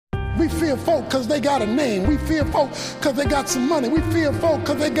We fear folk because they got a name. We fear folk because they got some money. We fear folk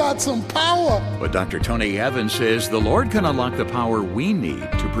because they got some power. But Dr. Tony Evans says the Lord can unlock the power we need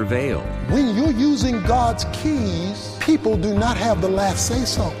to prevail. When you're using God's keys, people do not have the last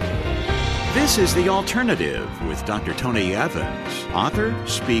say-so. This is The Alternative with Dr. Tony Evans, author,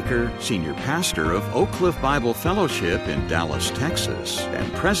 speaker, senior pastor of Oak Cliff Bible Fellowship in Dallas, Texas,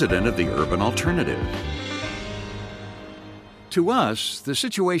 and president of the Urban Alternative. To us, the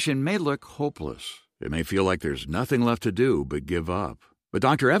situation may look hopeless. It may feel like there's nothing left to do but give up. But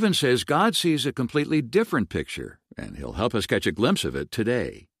Dr. Evans says God sees a completely different picture, and he'll help us catch a glimpse of it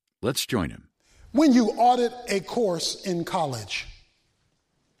today. Let's join him. When you audit a course in college,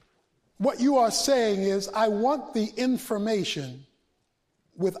 what you are saying is, I want the information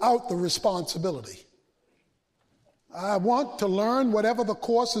without the responsibility. I want to learn whatever the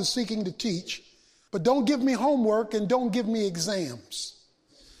course is seeking to teach, but don't give me homework and don't give me exams.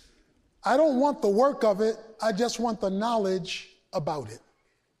 I don't want the work of it. I just want the knowledge about it.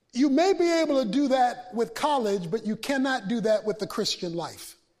 You may be able to do that with college, but you cannot do that with the Christian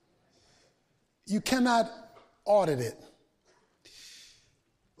life. You cannot audit it.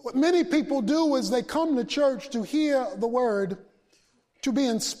 What many people do is they come to church to hear the word, to be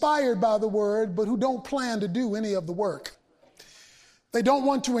inspired by the word, but who don't plan to do any of the work. They don't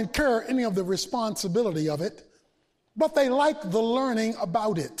want to incur any of the responsibility of it, but they like the learning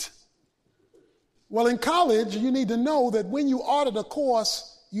about it. Well, in college, you need to know that when you audit a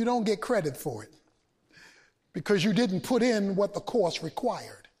course, you don't get credit for it because you didn't put in what the course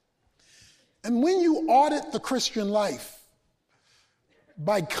required. And when you audit the Christian life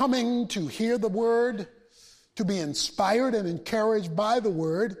by coming to hear the word, to be inspired and encouraged by the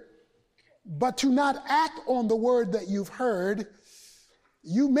word, but to not act on the word that you've heard,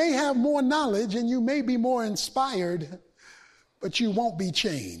 you may have more knowledge and you may be more inspired, but you won't be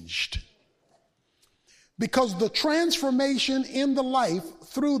changed. Because the transformation in the life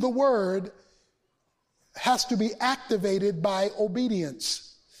through the word has to be activated by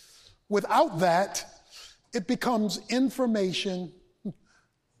obedience. Without that, it becomes information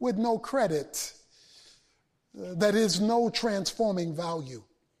with no credit. That is no transforming value.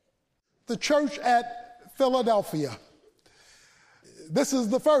 The church at Philadelphia. This is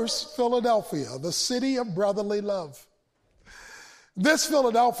the first Philadelphia, the city of brotherly love. This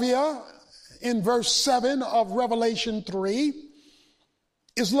Philadelphia, in verse 7 of Revelation 3,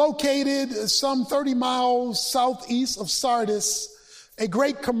 is located some 30 miles southeast of Sardis, a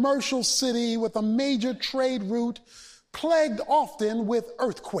great commercial city with a major trade route, plagued often with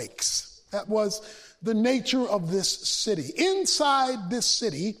earthquakes. That was the nature of this city. Inside this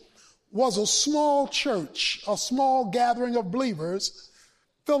city was a small church, a small gathering of believers,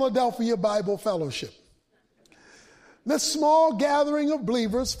 Philadelphia Bible Fellowship. This small gathering of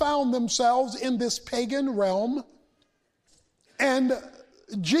believers found themselves in this pagan realm, and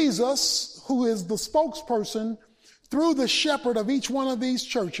Jesus, who is the spokesperson through the shepherd of each one of these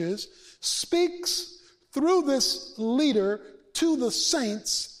churches, speaks through this leader to the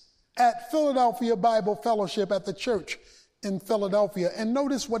saints at Philadelphia Bible Fellowship at the church in Philadelphia. And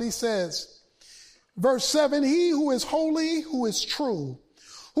notice what he says. Verse 7, he who is holy, who is true,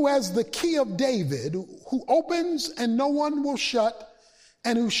 who has the key of David, who opens and no one will shut,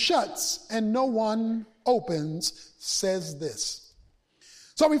 and who shuts and no one opens, says this.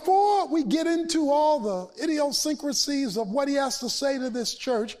 So before we get into all the idiosyncrasies of what he has to say to this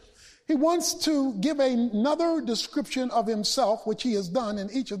church, he wants to give another description of himself, which he has done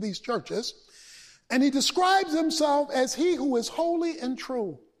in each of these churches. And he describes himself as he who is holy and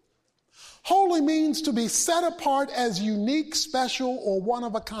true. Holy means to be set apart as unique, special, or one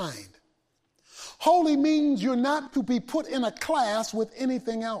of a kind. Holy means you're not to be put in a class with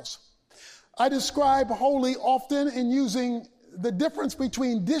anything else. I describe holy often in using the difference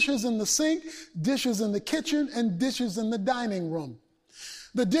between dishes in the sink, dishes in the kitchen, and dishes in the dining room.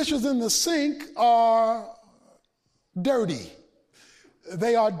 The dishes in the sink are dirty.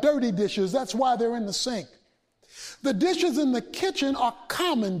 They are dirty dishes. That's why they're in the sink. The dishes in the kitchen are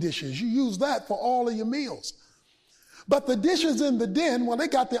common dishes. You use that for all of your meals. But the dishes in the den, well, they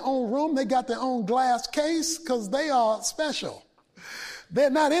got their own room. They got their own glass case because they are special. They're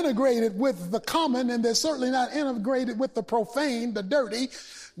not integrated with the common, and they're certainly not integrated with the profane, the dirty.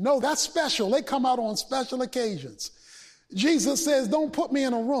 No, that's special. They come out on special occasions. Jesus says, don't put me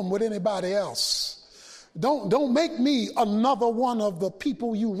in a room with anybody else. Don't make me another one of the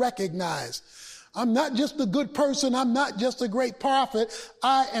people you recognize. I'm not just a good person. I'm not just a great prophet.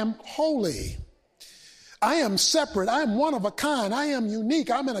 I am holy. I am separate. I am one of a kind. I am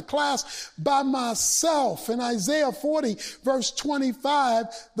unique. I'm in a class by myself. In Isaiah 40, verse 25,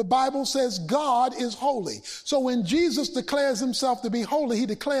 the Bible says God is holy. So when Jesus declares himself to be holy, he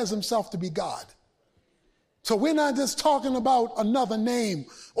declares himself to be God. So we're not just talking about another name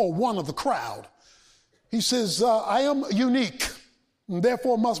or one of the crowd. He says, I am unique, and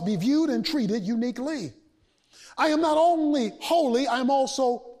therefore must be viewed and treated uniquely. I am not only holy, I am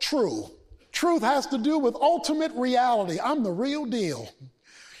also true. Truth has to do with ultimate reality. I'm the real deal.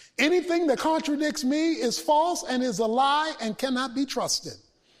 Anything that contradicts me is false and is a lie and cannot be trusted.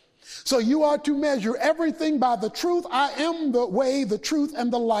 So you are to measure everything by the truth. I am the way, the truth,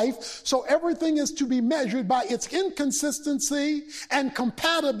 and the life. So everything is to be measured by its inconsistency and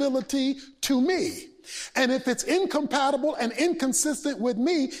compatibility to me. And if it's incompatible and inconsistent with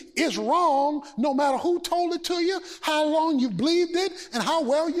me, it's wrong no matter who told it to you, how long you believed it, and how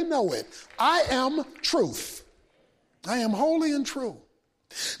well you know it. I am truth. I am holy and true.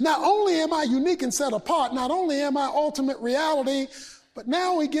 Not only am I unique and set apart, not only am I ultimate reality, but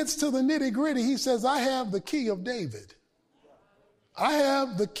now he gets to the nitty-gritty. He says, I have the key of David. I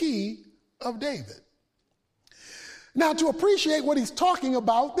have the key of David. Now, to appreciate what he's talking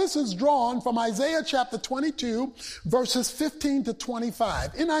about, this is drawn from Isaiah chapter 22, verses 15 to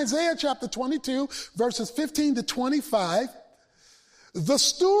 25. In Isaiah chapter 22, verses 15 to 25, the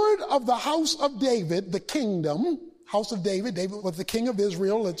steward of the house of David, the kingdom, house of David, David was the king of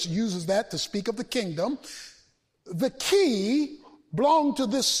Israel. It uses that to speak of the kingdom. The key belonged to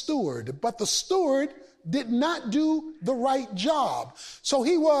this steward, but the steward did not do the right job. So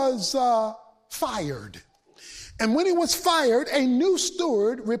he was fired. And when he was fired, a new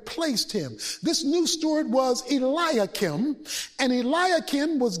steward replaced him. This new steward was Eliakim, and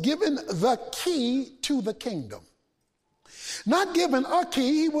Eliakim was given the key to the kingdom. Not given a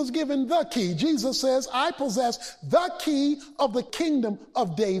key, he was given the key. Jesus says, I possess the key of the kingdom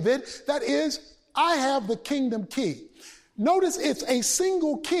of David. That is, I have the kingdom key. Notice it's a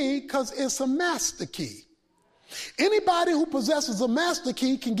single key because it's a master key. Anybody who possesses a master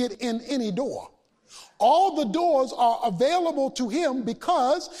key can get in any door. All the doors are available to him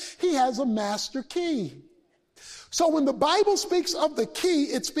because he has a master key. So when the Bible speaks of the key,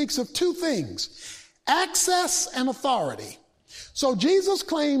 it speaks of two things, access and authority. So Jesus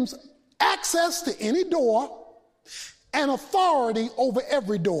claims access to any door and authority over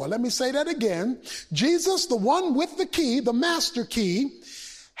every door. Let me say that again. Jesus, the one with the key, the master key,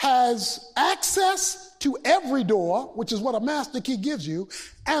 has access to every door, which is what a master key gives you,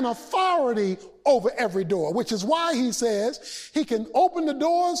 and authority over every door, which is why he says he can open the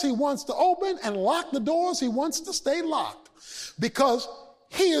doors he wants to open and lock the doors he wants to stay locked, because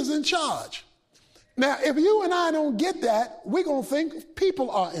he is in charge. Now, if you and I don't get that, we're going to think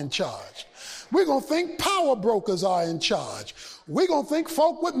people are in charge. We're going to think power brokers are in charge. We're going to think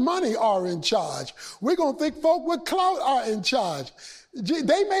folk with money are in charge. We're going to think folk with clout are in charge.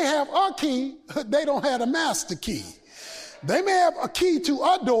 They may have a key, they don't have a master key. They may have a key to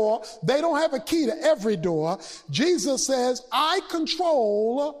a door, they don't have a key to every door. Jesus says, I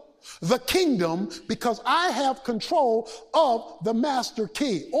control the kingdom because I have control of the master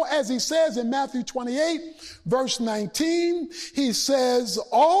key. Or as he says in Matthew 28, verse 19, he says,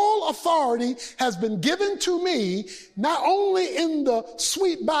 all authority has been given to me, not only in the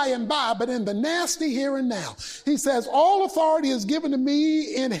sweet by and by, but in the nasty here and now. He says, all authority is given to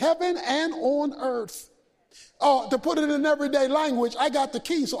me in heaven and on earth. To put it in everyday language, I got the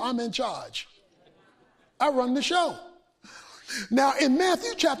key, so I'm in charge. I run the show. Now, in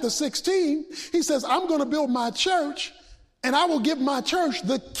Matthew chapter 16, he says, I'm going to build my church, and I will give my church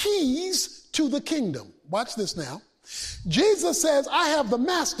the keys to the kingdom. Watch this now. Jesus says, I have the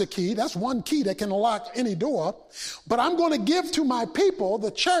master key. That's one key that can unlock any door. But I'm going to give to my people,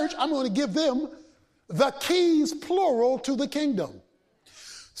 the church, I'm going to give them the keys, plural, to the kingdom.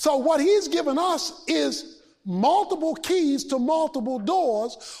 So what he's given us is multiple keys to multiple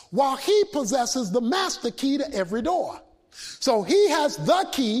doors, while he possesses the master key to every door. So he has the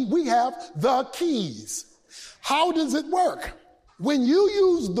key, we have the keys. How does it work? When you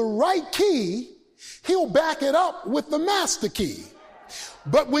use the right key, he'll back it up with the master key.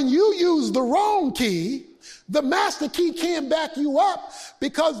 But when you use the wrong key, the master key can't back you up,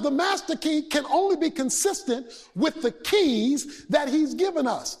 because the master key can only be consistent with the keys that he's given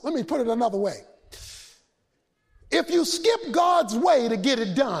us. Let me put it another way. If you skip God's way to get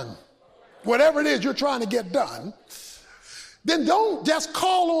it done, whatever it is you're trying to get done, then don't just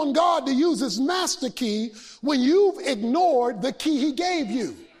call on God to use his master key when you've ignored the key he gave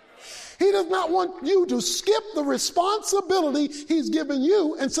you. He does not want you to skip the responsibility he's given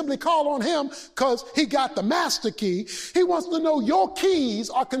you and simply call on him because he got the master key. He wants to know your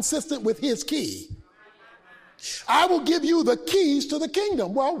keys are consistent with his key. I will give you the keys to the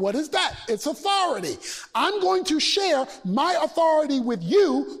kingdom. Well, what is that? It's authority. I'm going to share my authority with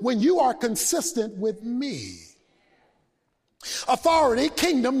you when you are consistent with me. Authority,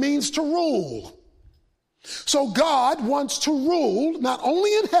 kingdom, means to rule. So God wants to rule not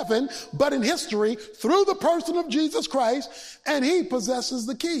only in heaven, but in history through the person of Jesus Christ, and he possesses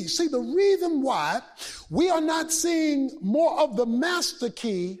the keys. See, the reason why we are not seeing more of the master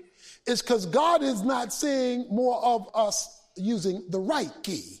key is because God is not seeing more of us using the right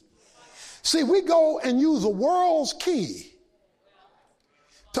key. See, we go and use the world's key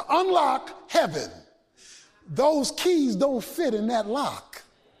to unlock heaven. Those keys don't fit in that lock.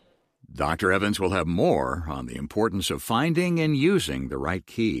 Dr. Evans will have more on the importance of finding and using the right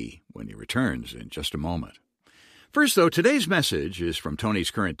key when he returns in just a moment. First, though, today's message is from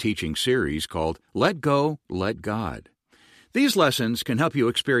Tony's current teaching series called Let Go, Let God. These lessons can help you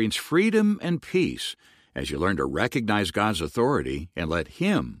experience freedom and peace as you learn to recognize God's authority and let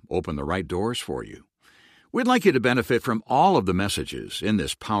Him open the right doors for you. We'd like you to benefit from all of the messages in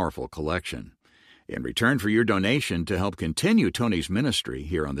this powerful collection. In return for your donation to help continue Tony's ministry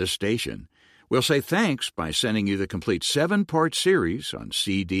here on this station, we'll say thanks by sending you the complete 7-part series on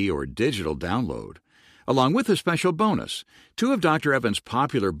CD or digital download, along with a special bonus, 2 of Dr. Evans'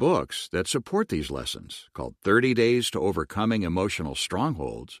 popular books that support these lessons, called 30 Days to Overcoming Emotional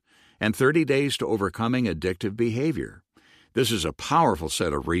Strongholds and 30 Days to Overcoming Addictive Behavior. This is a powerful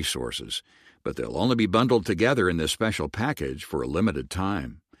set of resources, but they'll only be bundled together in this special package for a limited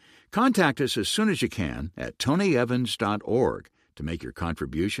time. Contact us as soon as you can at tonyevans.org to make your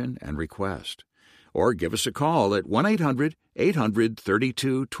contribution and request. Or give us a call at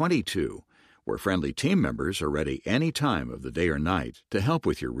 1-800-800-3222, where friendly team members are ready any time of the day or night to help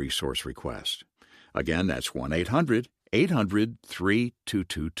with your resource request. Again, that's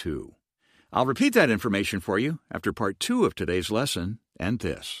 1-800-800-3222. I'll repeat that information for you after part 2 of today's lesson and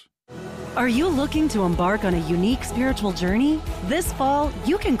this. Are you looking to embark on a unique spiritual journey? This fall,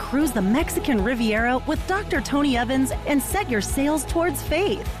 you can cruise the Mexican Riviera with Dr. Tony Evans and set your sails towards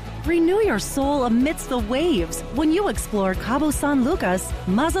faith. Renew your soul amidst the waves when you explore Cabo San Lucas,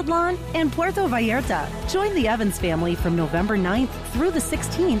 Mazatlan, and Puerto Vallarta. Join the Evans family from November 9th through the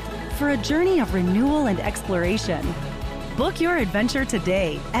 16th for a journey of renewal and exploration. Book your adventure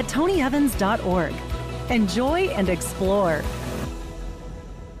today at tonyevans.org. Enjoy and explore.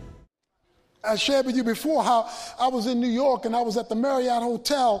 I shared with you before how I was in New York and I was at the Marriott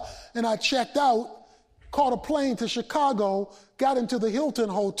Hotel and I checked out, caught a plane to Chicago, got into the Hilton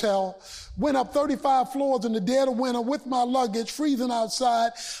Hotel, went up 35 floors in the dead of winter with my luggage, freezing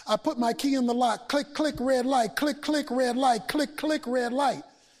outside. I put my key in the lock, click, click, red light, click, click, red light, click, click, red light.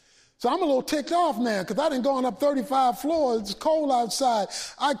 So I'm a little ticked off now because I done gone up 35 floors. It's cold outside.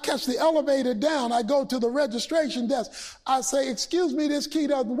 I catch the elevator down. I go to the registration desk. I say, excuse me, this key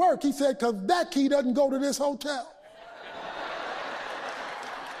doesn't work. He said, because that key doesn't go to this hotel.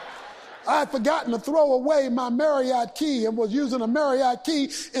 I had forgotten to throw away my Marriott key and was using a Marriott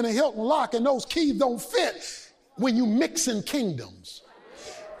key in a Hilton lock, and those keys don't fit when you mix in kingdoms.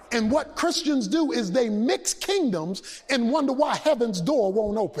 And what Christians do is they mix kingdoms and wonder why heaven's door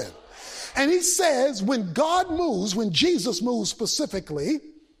won't open. And he says when God moves, when Jesus moves specifically,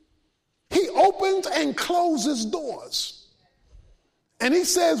 he opens and closes doors. And he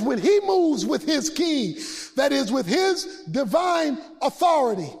says when he moves with his key, that is with his divine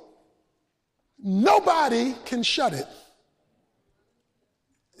authority, nobody can shut it.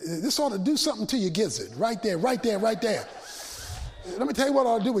 This ought to do something to your gizzard. Right there, right there, right there. Let me tell you what I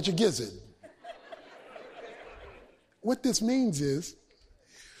ought to do with your gizzard. What this means is,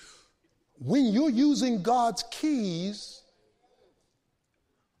 when you're using God's keys,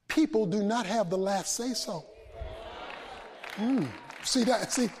 people do not have the last say so. See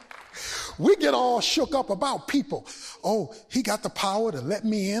that? See, we get all shook up about people. Oh, he got the power to let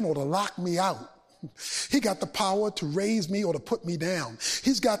me in or to lock me out. He got the power to raise me or to put me down.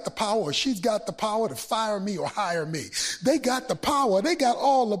 He's got the power, or she's got the power to fire me or hire me. They got the power. They got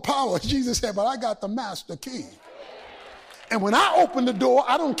all the power. Jesus said, but I got the master key. And when I open the door,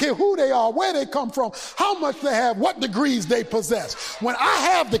 I don't care who they are, where they come from, how much they have, what degrees they possess. When I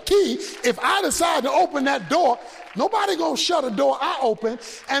have the key, if I decide to open that door, nobody gonna shut a door I open.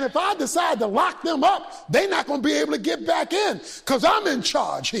 And if I decide to lock them up, they're not gonna be able to get back in because I'm in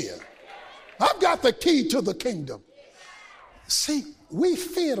charge here. I've got the key to the kingdom. See, we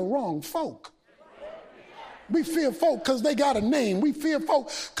fear the wrong folk. We fear folk because they got a name. We fear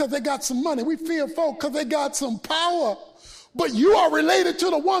folk because they got some money. We fear folk because they got some power. But you are related to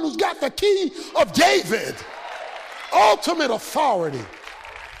the one who's got the key of David. Ultimate authority.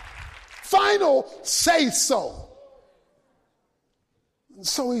 Final say so.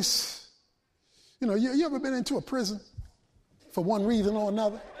 So he's, you ever been into a prison for one reason or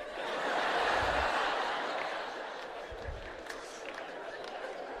another?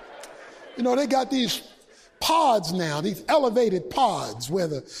 They got these pods now, these elevated pods where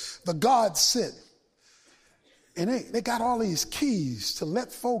the guards sit. And they got all these keys to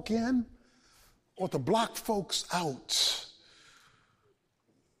let folk in or to block folks out.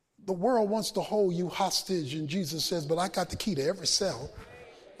 The world wants to hold you hostage, and Jesus says, but I got the key to every cell.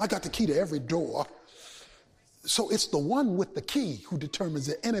 I got the key to every door. So it's the one with the key who determines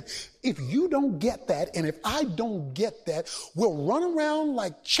it. And if you don't get that, and if I don't get that, we'll run around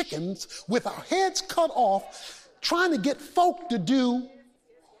like chickens with our heads cut off, trying to get folk to do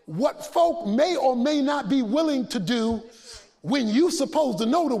what folk may or may not be willing to do when you're supposed to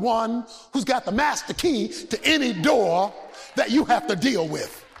know the one who's got the master key to any door that you have to deal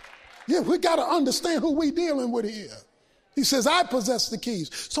with. Yeah, we got to understand who we're dealing with here. He says, I possess the keys.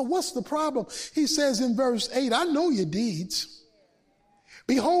 So what's the problem? He says in verse 8, I know your deeds.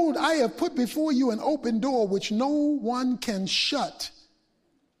 Behold, I have put before you an open door which no one can shut.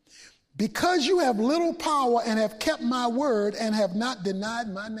 Because you have little power and have kept my word and have not denied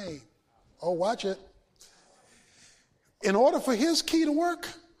my name. Oh, watch it. In order for his key to work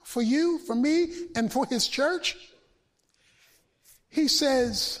for you, for me, and for his church, he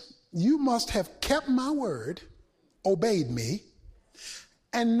says, you must have kept my word, obeyed me,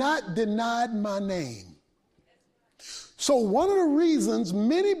 and not denied my name. So one of the reasons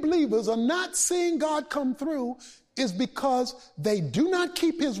many believers are not seeing God come through is because they do not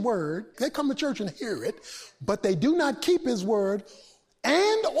keep his word. They come to church and hear it, but they do not keep his word,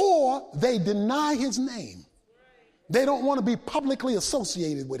 and or they deny his name. They don't want to be publicly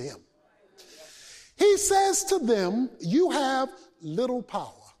associated with him. He says to them, you have little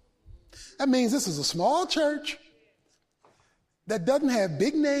power. That means this is a small church that doesn't have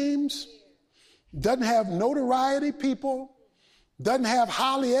big names, doesn't have notoriety people, doesn't have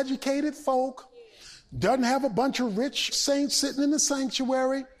highly educated folk, doesn't have a bunch of rich saints sitting in the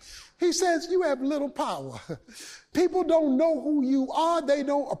sanctuary. He says you have little power. People don't know who you are. They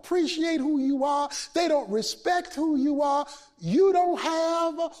don't appreciate who you are. They don't respect who you are. You don't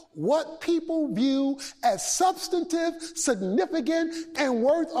have what people view as substantive, significant, and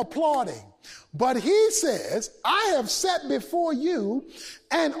worth applauding. But he says, I have set before you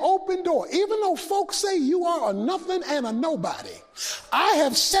an open door. Even though folks say you are a nothing and a nobody, I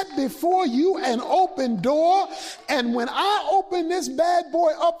have set before you an open door. And when I open this bad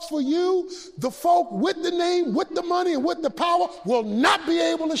boy up for you, the folk with the name, with the money, and with the power will not be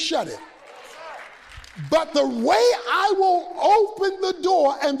able to shut it. But the way I will open the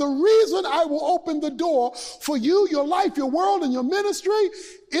door, and the reason I will open the door for you, your life, your world, and your ministry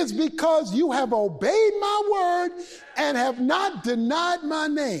is because you have obeyed my word and have not denied my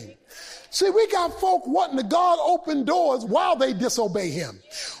name. See, we got folk wanting to God open doors while they disobey him.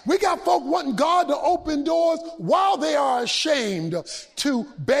 We got folk wanting God to open doors while they are ashamed to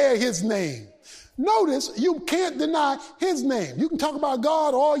bear his name. Notice you can't deny his name. You can talk about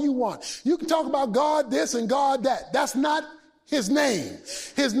God all you want. You can talk about God this and God that. That's not his name.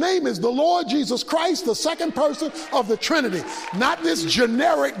 His name is the Lord Jesus Christ, the second person of the Trinity, not this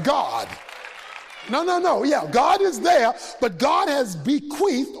generic God. No. Yeah, God is there, but God has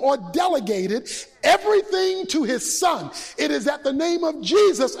bequeathed or delegated everything to his son. It is at the name of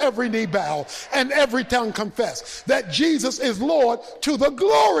Jesus every knee bow and every tongue confess that Jesus is Lord to the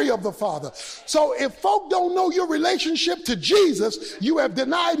glory of the Father. So if folk don't know your relationship to Jesus, you have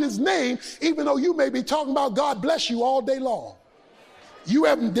denied his name, even though you may be talking about God bless you all day long. You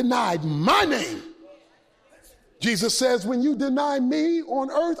haven't denied my name. Jesus says, when you deny me on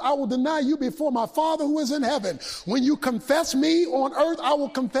earth, I will deny you before my Father who is in heaven. When you confess me on earth, I will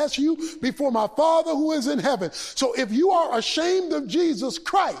confess you before my Father who is in heaven. So if you are ashamed of Jesus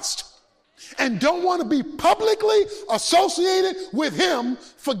Christ and don't want to be publicly associated with him,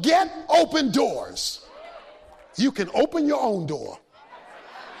 forget open doors. You can open your own door.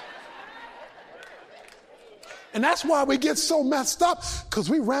 And that's why we get so messed up, because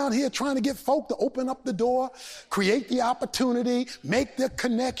we around here trying to get folk to open up the door, create the opportunity, make the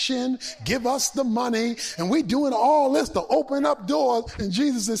connection, give us the money, and we doing all this to open up doors, and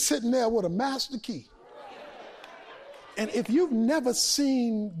Jesus is sitting there with a master key. And if you've never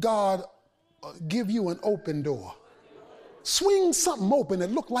seen God give you an open door, swing something open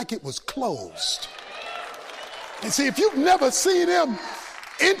that looked like it was closed. And see, if you've never seen him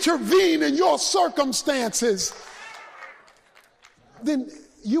intervene in your circumstances, then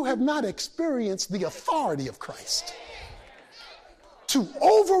you have not experienced the authority of Christ to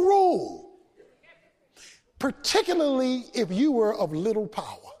overrule, particularly if you were of little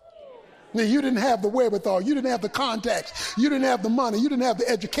power. Now, you didn't have the wherewithal, you didn't have the contacts, you didn't have the money, you didn't have the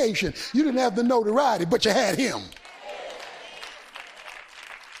education, you didn't have the notoriety, but you had him.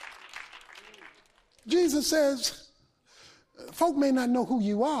 Jesus says, folk may not know who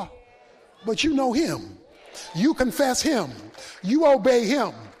you are, but you know him. You confess him. You obey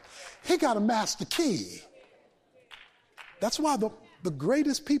him. He got a master key. That's why the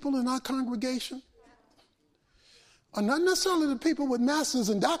greatest people in our congregation are not necessarily the people with master's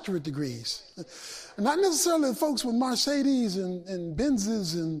and doctorate degrees. Not necessarily the folks with Mercedes and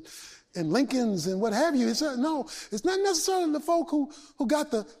Benzes and Lincolns and what have you. No, it's not necessarily the folk who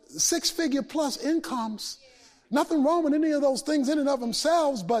got the six-figure plus incomes. Nothing wrong with any of those things in and of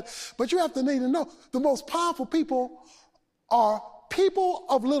themselves, but you have to need to know the most powerful people are people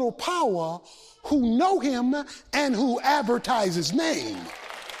of little power who know him and who advertise his name,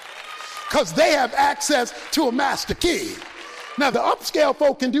 because they have access to a master key. Now, the upscale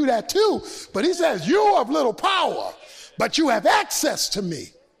folk can do that too, but he says, you're of little power, but you have access to me.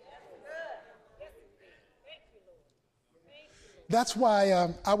 That's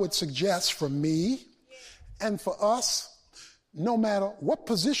why I would suggest for me and for us, no matter what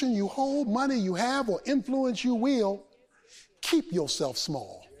position you hold, money you have, or influence you wield, keep yourself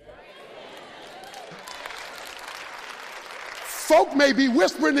small. Folk may be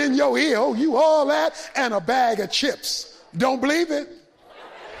whispering in your ear, oh, you all that and a bag of chips. Don't believe it.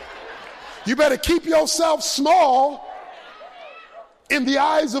 You better keep yourself small in the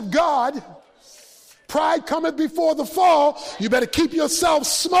eyes of God. Pride cometh before the fall. You better keep yourself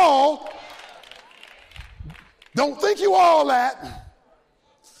small. Don't think you all that.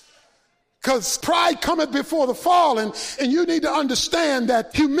 Because pride cometh before the fall, and you need to understand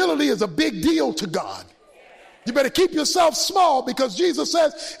that humility is a big deal to God. You better keep yourself small, because Jesus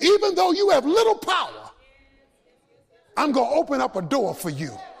says, even though you have little power, I'm going to open up a door for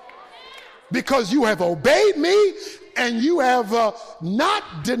you. Because you have obeyed me and you have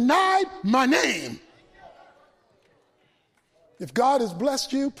not denied my name. If God has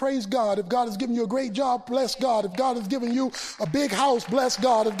blessed you, praise God. If God has given you a great job, bless God. If God has given you a big house, bless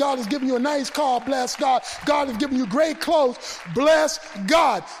God. If God has given you a nice car, bless God. God has given you great clothes, bless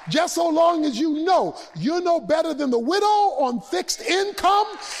God. Just so long as you know better than the widow on fixed income,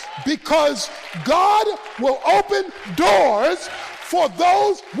 because God will open doors for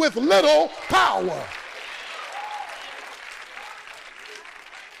those with little power.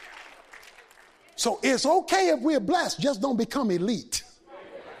 So it's okay if we're blessed, just don't become elite.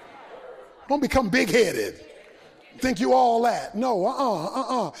 Don't become big-headed. Think you all that. No,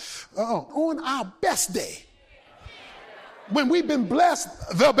 On our best day, when we've been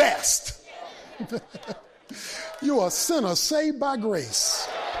blessed the best, you're a sinner saved by grace.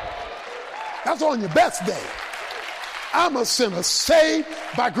 That's on your best day. I'm a sinner saved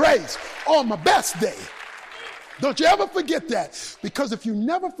by grace on my best day. Don't you ever forget that, because if you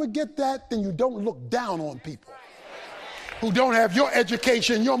never forget that, then you don't look down on people who don't have your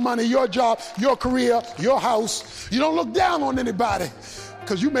education, your money, your job, your career, your house. You don't look down on anybody,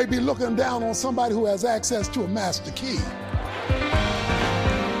 because you may be looking down on somebody who has access to a master key.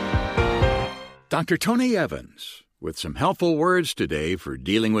 Dr. Tony Evans, with some helpful words today for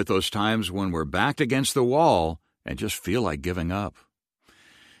dealing with those times when we're backed against the wall and just feel like giving up.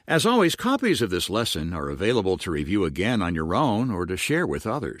 As always, copies of this lesson are available to review again on your own or to share with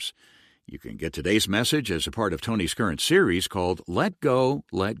others. You can get today's message as a part of Tony's current series called Let Go,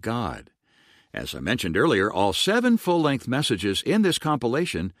 Let God. As I mentioned earlier, all 7 full-length messages in this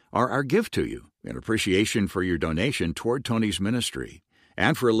compilation are our gift to you in appreciation for your donation toward Tony's ministry.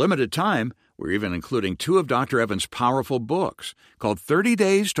 And for a limited time, we're even including 2 of Dr. Evans' powerful books called 30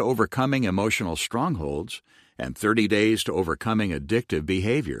 Days to Overcoming Emotional Strongholds and 30 Days to Overcoming Addictive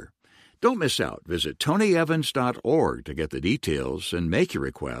Behavior. Don't miss out. Visit TonyEvans.org to get the details and make your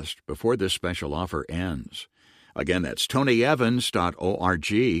request before this special offer ends. Again, that's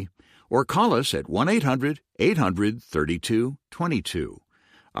TonyEvans.org, or call us at 1-800-800-3222.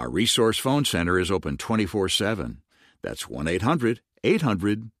 Our resource phone center is open 24/7. That's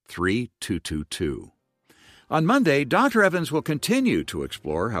 1-800-800-3222. On Monday, Dr. Evans will continue to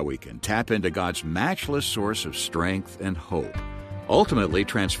explore how we can tap into God's matchless source of strength and hope, ultimately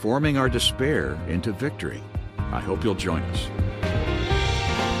transforming our despair into victory. I hope you'll join us.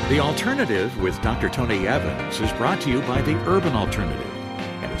 The Alternative with Dr. Tony Evans is brought to you by the Urban Alternative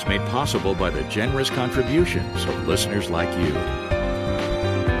and is is made possible by the generous contributions of listeners like you.